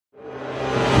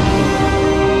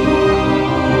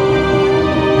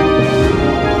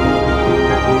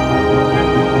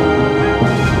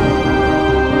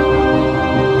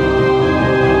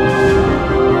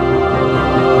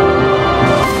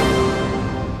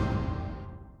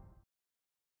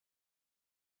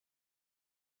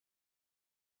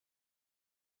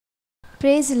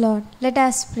Praise the Lord. Let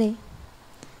us pray.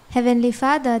 Heavenly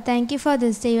Father, thank you for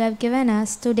this day you have given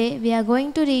us. Today we are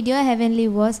going to read your heavenly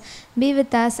words. Be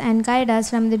with us and guide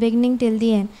us from the beginning till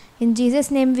the end. In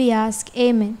Jesus' name we ask.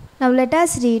 Amen. Now let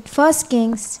us read 1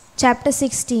 Kings chapter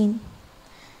 16.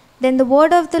 Then the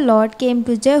word of the Lord came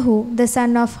to Jehu, the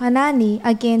son of Hanani,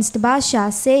 against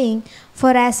Baasha, saying,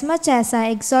 Forasmuch as I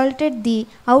exalted thee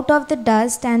out of the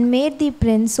dust and made thee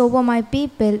prince over my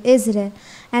people Israel,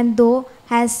 and thou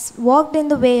hast walked in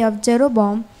the way of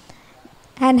Jeroboam,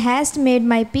 and hast made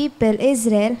my people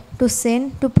Israel to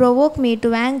sin, to provoke me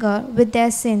to anger with their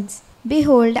sins.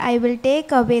 Behold, I will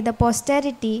take away the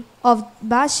posterity of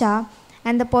Baasha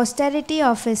and the posterity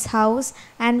of his house,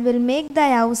 and will make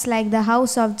thy house like the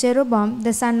house of Jeroboam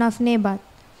the son of Nebat.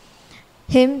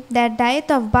 Him that dieth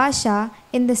of Baasha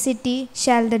in the city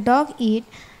shall the dog eat,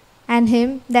 and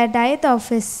him that dieth of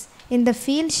his in the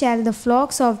field shall the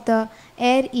flocks of the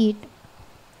air eat.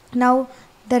 Now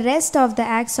the rest of the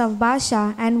acts of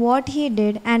Baasha, and what he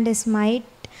did, and his might,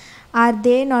 are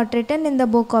they not written in the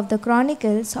book of the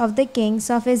Chronicles of the kings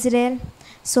of Israel?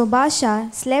 So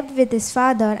Baasha slept with his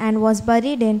father and was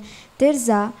buried in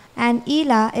Tirzah, and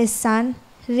Elah his son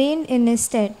reigned in his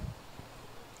stead.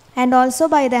 And also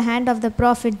by the hand of the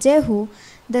prophet Jehu,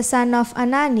 the son of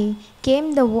Hanani,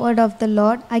 came the word of the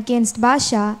Lord against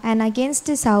Baasha and against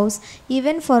his house,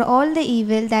 even for all the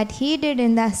evil that he did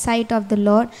in the sight of the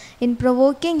Lord, in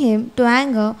provoking him to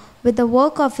anger with the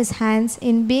work of his hands,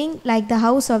 in being like the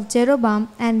house of Jeroboam,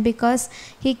 and because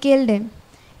he killed him.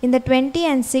 In the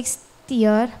 26th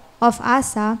year of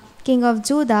Asa, king of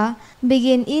Judah,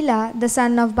 began Elah, the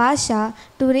son of Baasha,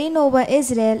 to reign over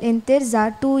Israel in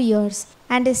Tirzah 2 years.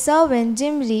 And his servant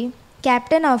Zimri,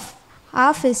 captain of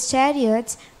half his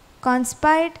chariots,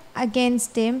 conspired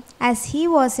against him as he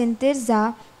was in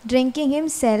Tirzah, drinking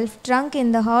himself drunk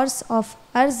in the house of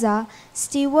Uzzah,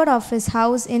 steward of his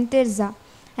house in Tirzah.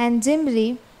 And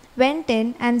Zimri went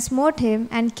in and smote him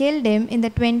and killed him in the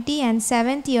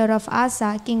 27th year of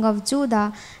Asa, king of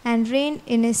Judah, and reigned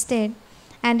in his stead.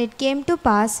 And it came to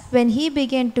pass, when he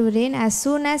began to reign, as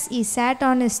soon as he sat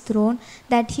on his throne,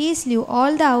 that he slew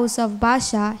all the house of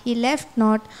Baasha. He left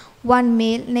not one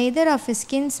male, neither of his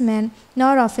kinsmen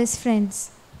nor of his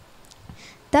friends.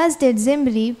 Thus did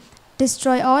Zimri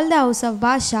destroy all the house of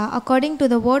Baasha, according to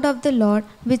the word of the Lord,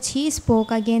 which he spoke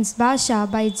against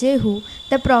Baasha by Jehu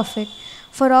the prophet.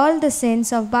 For all the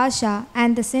sins of Baasha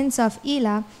and the sins of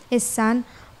Elah his son,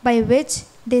 by which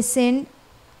they sinned,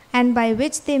 and by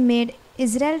which they made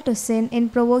Israel to sin, in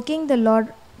provoking the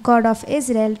Lord God of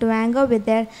Israel to anger with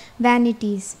their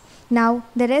vanities. Now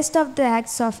the rest of the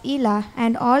acts of Elah,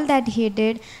 and all that he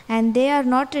did, and they are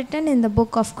not written in the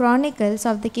book of Chronicles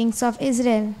of the kings of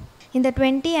Israel. In the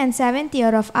 27th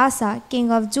year of Asa,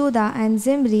 king of Judah, and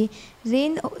Zimri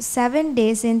reigned 7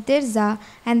 days in Tirzah,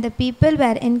 and the people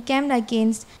were encamped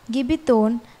against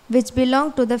Gibbethon, which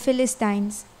belonged to the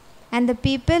Philistines. And the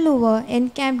people who were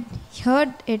encamped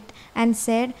heard it, and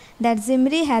said that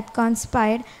Zimri hath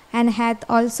conspired, and hath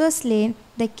also slain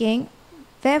the king.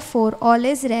 Wherefore all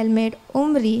Israel made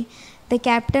Omri, the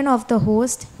captain of the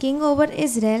host, king over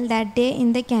Israel that day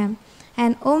in the camp.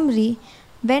 And Omri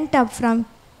went up from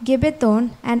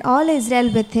Gibbethon, and all Israel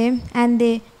with him, and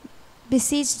they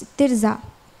besieged Tirzah.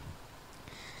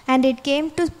 And it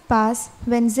came to pass,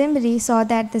 when Zimri saw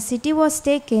that the city was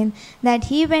taken, that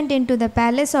he went into the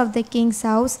palace of the king's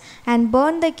house, and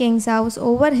burned the king's house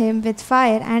over him with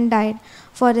fire, and died,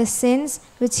 for his sins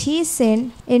which he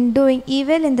sinned in doing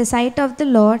evil in the sight of the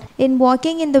Lord, in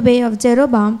walking in the way of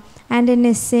Jeroboam, and in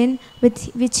his sin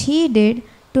which he did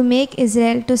to make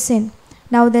Israel to sin.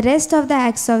 Now the rest of the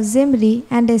acts of Zimri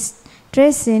and his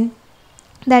treason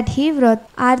that he wrought,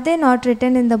 are they not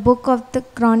written in the book of the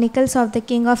Chronicles of the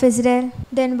king of Israel?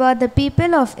 Then were the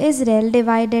people of Israel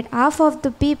divided. Half of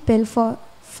the people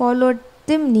followed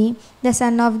Timni, the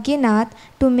son of Ginath,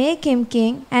 to make him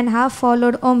king, and half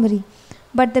followed Omri.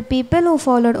 But the people who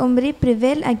followed Omri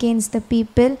prevailed against the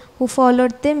people who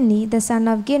followed Timni, the son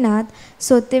of Ginath.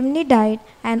 So Timni died,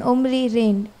 and Omri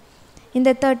reigned. In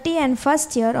the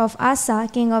 31st year of Asa,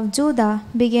 king of Judah,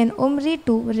 began Omri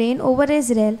to reign over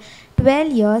Israel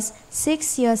 12 years.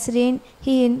 6 years reigned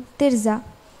he in Tirzah.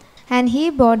 And he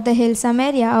bought the hill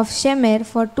Samaria of Shemer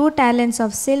for 2 talents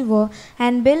of silver,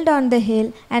 and built on the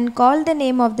hill, and called the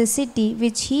name of the city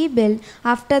which he built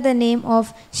after the name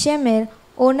of Shemer,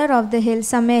 owner of the hill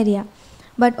Samaria.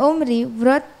 But Omri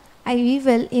wrought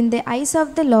evil in the eyes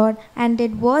of the Lord, and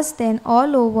did worse than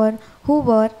all over who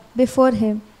were before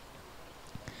him.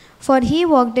 For he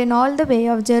walked in all the way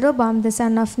of Jeroboam the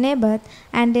son of Nebat,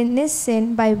 and in his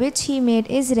sin by which he made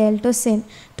Israel to sin,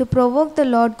 to provoke the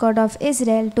Lord God of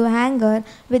Israel to anger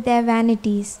with their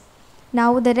vanities.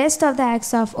 Now the rest of the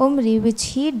acts of Omri which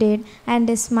he did, and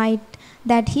his might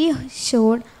that he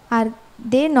showed, are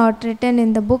they not written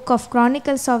in the book of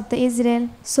Chronicles of the Israel?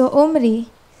 So Omri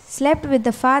slept with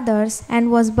the fathers,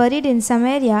 and was buried in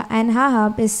Samaria, and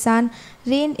Ahab his son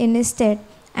reigned in his stead.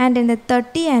 And in the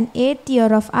 38th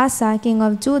year of Asa king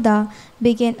of Judah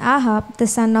began Ahab the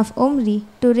son of Omri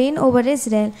to reign over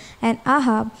Israel, and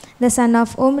Ahab the son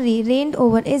of Omri reigned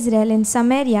over Israel in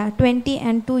Samaria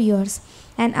 22 years.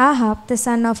 And Ahab the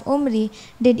son of Omri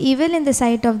did evil in the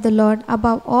sight of the Lord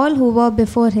above all who were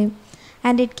before him.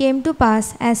 And it came to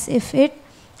pass, as if it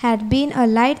had been a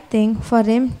light thing for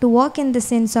him to walk in the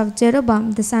sins of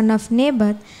Jeroboam the son of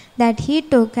Nebat, that he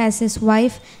took as his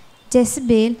wife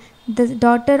Jezebel the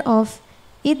daughter of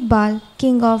Idbal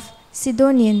king of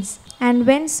Sidonians, and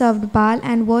went served Baal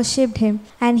and worshipped him.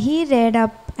 And he reared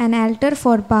up an altar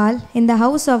for Baal in the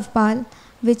house of Baal,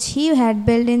 which he had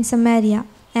built in Samaria.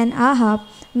 And Ahab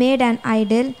made an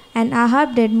idol, and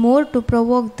Ahab did more to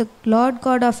provoke the Lord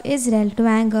God of Israel to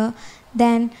anger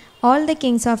than all the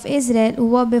kings of Israel who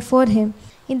were before him.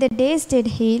 In the days did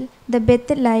Hiel the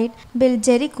Bethelite build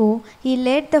Jericho. He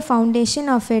laid the foundation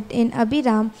of it in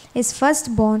Abiram his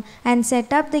firstborn, and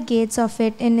set up the gates of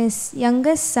it in his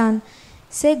youngest son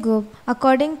Segub,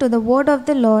 according to the word of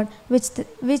the Lord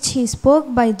which he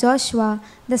spoke by Joshua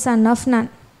the son of Nun.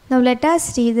 Now let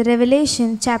us read the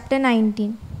Revelation chapter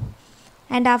 19.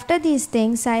 And after these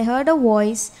things I heard a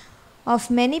voice of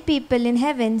many people in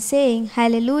heaven saying,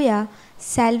 Hallelujah!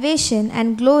 Salvation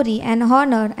and glory and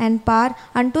honor and power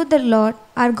unto the Lord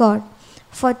our God.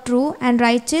 For true and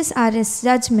righteous are his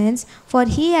judgments, for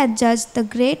he hath judged the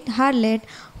great harlot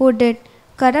who did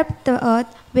corrupt the earth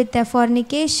with their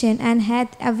fornication, and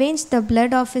hath avenged the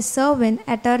blood of his servant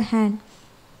at her hand.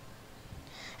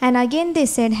 And again they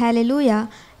said, Hallelujah!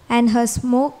 And her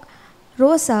smoke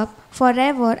rose up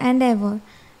forever and ever.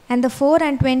 And the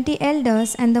 24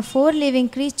 elders and the 4 living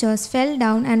creatures fell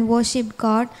down and worshipped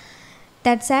God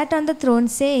that sat on the throne,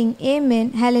 saying,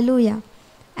 Amen, Hallelujah.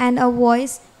 And a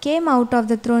voice came out of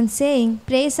the throne, saying,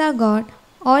 Praise our God,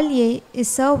 all ye his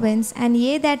servants, and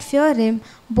ye that fear him,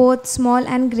 both small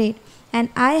and great. And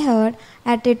I heard,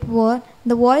 as it were,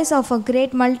 the voice of a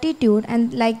great multitude,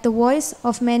 and like the voice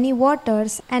of many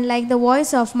waters, and like the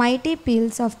voice of mighty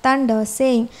peals of thunder,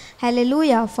 saying,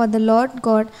 Hallelujah, for the Lord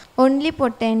God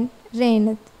omnipotent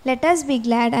reigneth. Let us be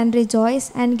glad and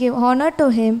rejoice, and give honor to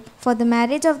him, for the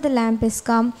marriage of the Lamb is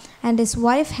come, and his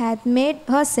wife hath made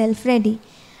herself ready.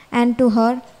 And to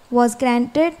her was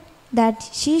granted that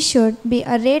she should be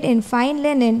arrayed in fine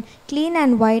linen, clean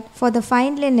and white, for the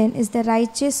fine linen is the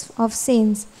righteous of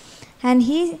saints. And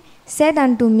he said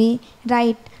unto me,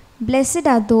 Write, Blessed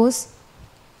are those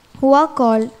who are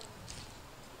called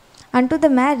unto the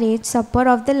marriage supper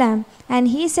of the Lamb. And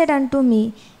he said unto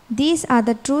me, These are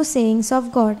the true sayings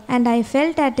of God. And I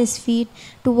fell at his feet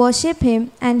to worship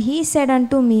him. And he said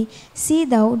unto me, See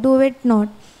thou do it not.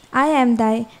 I am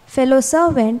thy fellow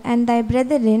servant and thy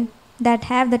brethren that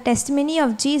have the testimony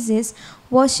of Jesus.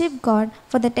 Worship God,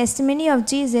 for the testimony of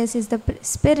Jesus is the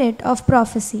spirit of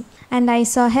prophecy. And I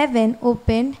saw heaven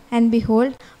opened, and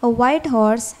behold, a white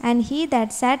horse, and he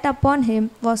that sat upon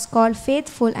him was called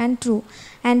Faithful and True,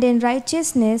 and in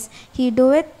righteousness he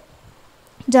doeth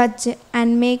judge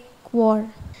and make war.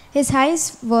 His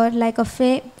eyes were like a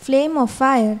flame of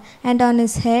fire, and on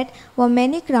his head were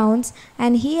many crowns,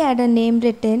 and he had a name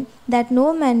written that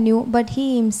no man knew but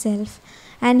he himself.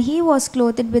 And he was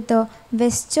clothed with a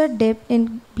vesture dipped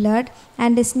in blood,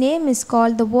 and his name is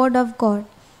called the Word of God.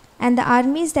 And the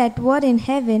armies that were in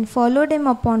heaven followed him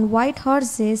upon white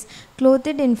horses,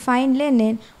 clothed in fine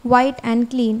linen, white and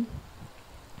clean.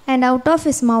 And out of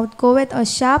his mouth goeth a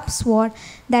sharp sword,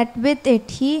 that with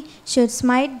it he should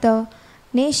smite the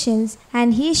nations,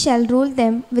 and he shall rule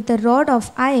them with a rod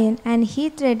of iron, and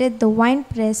he treadeth the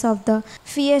winepress of the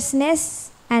fierceness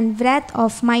and wrath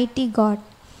of mighty God.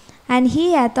 And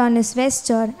he hath on his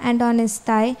vesture and on his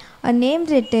thigh a name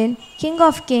written, King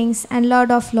of Kings and Lord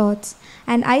of Lords.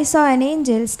 And I saw an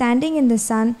angel standing in the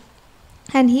sun,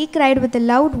 and he cried with a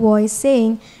loud voice,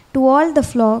 saying, To all the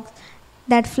flocks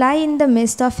that fly in the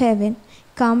midst of heaven,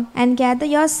 Come and gather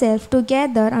yourselves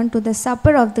together unto the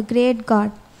supper of the great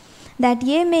God, that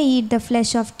ye may eat the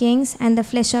flesh of kings, and the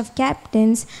flesh of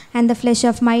captains, and the flesh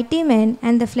of mighty men,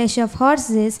 and the flesh of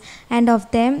horses, and of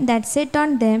them that sit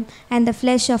on them, and the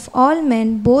flesh of all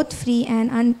men, both free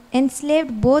and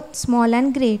enslaved, both small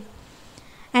and great.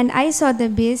 And I saw the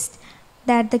beast,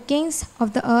 that the kings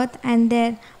of the earth and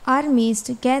their armies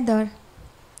together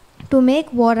to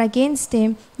make war against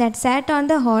him that sat on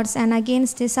the horse and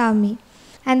against his army.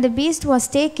 And the beast was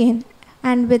taken,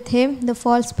 and with him the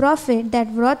false prophet that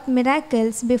wrought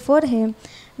miracles before him,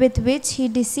 with which he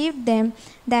deceived them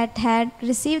that had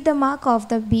received the mark of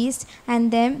the beast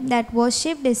and them that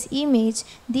worshipped his image.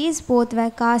 These both were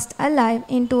cast alive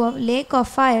into a lake of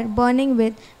fire burning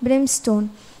with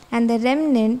brimstone. And the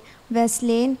remnant were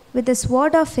slain with the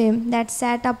sword of him that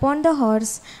sat upon the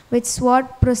horse, which sword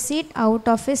proceeded out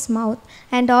of his mouth,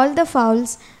 and all the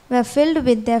fowls were filled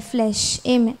with their flesh.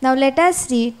 Amen. Now let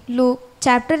us read Luke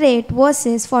chapter 8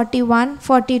 verses 41,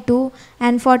 42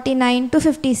 and 49 to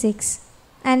 56.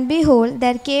 And behold,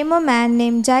 there came a man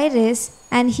named Jairus,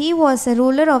 and he was a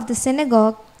ruler of the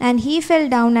synagogue, and he fell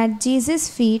down at Jesus'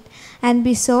 feet and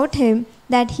besought him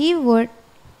that he would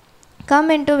come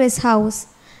into his house.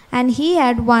 And he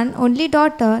had one only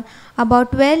daughter,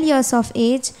 about 12 years of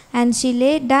age, and she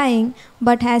lay dying,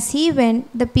 but as he went,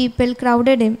 the people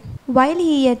crowded him. While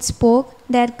he yet spoke,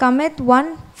 there cometh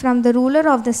one from the ruler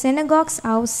of the synagogue's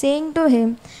house, saying to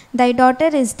him, Thy daughter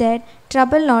is dead,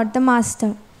 trouble not the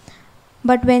master.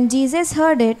 But when Jesus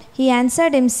heard it, he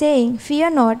answered him, saying,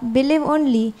 Fear not, believe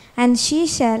only, and she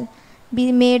shall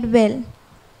be made well.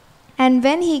 And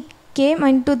when he came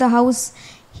into the house,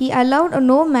 he allowed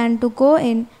no man to go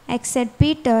in except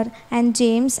Peter and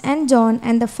James and John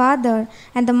and the father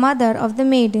and the mother of the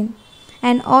maiden.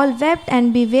 And all wept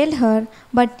and bewailed her,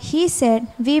 but he said,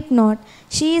 Weep not,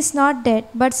 she is not dead,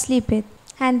 but sleepeth.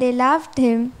 And they laughed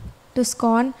him to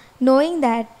scorn, knowing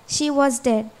that she was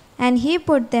dead. And he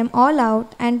put them all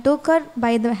out, and took her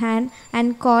by the hand,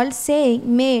 and called,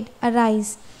 saying, Maid,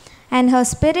 arise. And her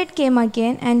spirit came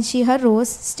again, and she arose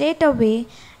straightway,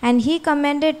 and he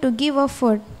commanded to give her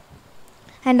food.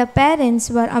 And her parents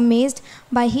were amazed,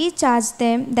 but he charged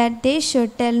them that they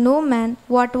should tell no man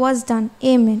what was done.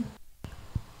 Amen.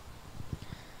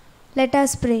 Let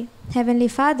us pray. Heavenly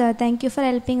Father, thank you for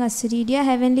helping us to read your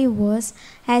heavenly words.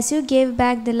 As you gave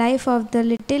back the life of the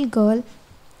little girl,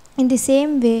 in the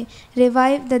same way,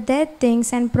 revive the dead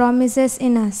things and promises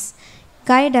in us.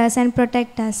 Guide us and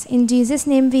protect us. In Jesus'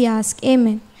 name we ask.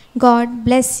 Amen. God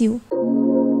bless you.